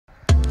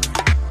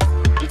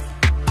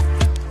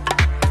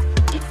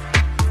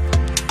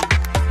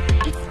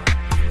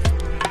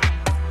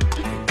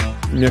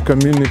miaka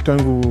minne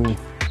tangu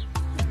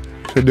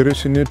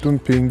federation yetu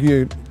mpya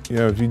ingie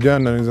ya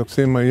vijana, naweza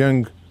kusema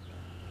young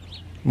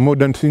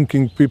modern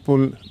thinking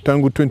people.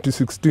 Tangu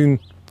 2016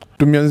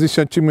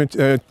 tumeanzisha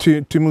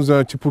timu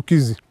za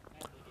chipukizi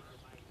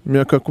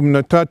miaka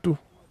 13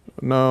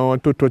 na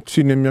watoto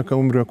chini ya miaka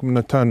umri wa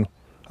 15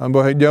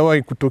 ambao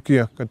haijawahi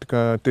kutokea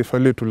katika taifa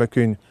letu la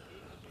Kenya.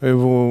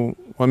 Hivyo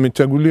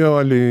wamechaguliwa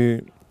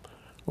wale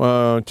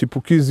wa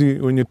chipukizi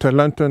wenye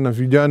talanta na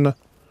vijana,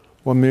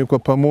 wamewekwa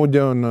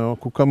pamoja na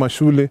kama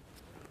shule,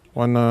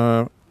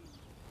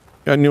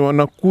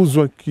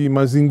 wanakuzwa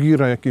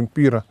kimazingira ya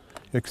kimpira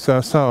ya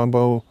kisawasawa,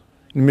 ambao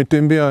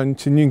nimetembea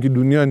nchi nyingi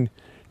duniani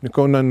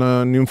nikaona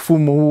na ni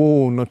mfumo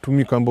huo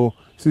unatumika ambao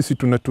sisi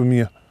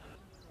tunatumia.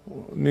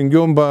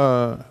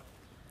 Ningeomba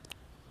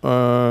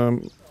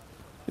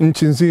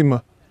nchi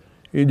nzima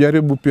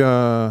ijaribu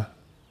pia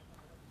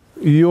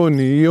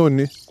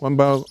ione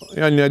kwamba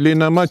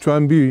alina macho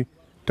ambii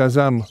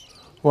tazama.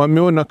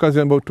 Wameona kazi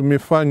ambayo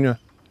tumefanya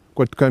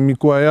katika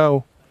mikoa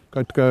yao,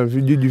 katika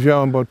vijiji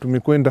vyao ambao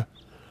tumekwenda.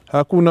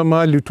 Hakuna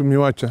mahali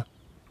tumewacha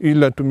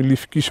ila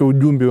tumelifikisha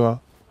ujumbe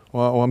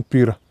wa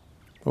mpira,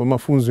 wa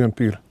mafunzo ya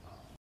mpira.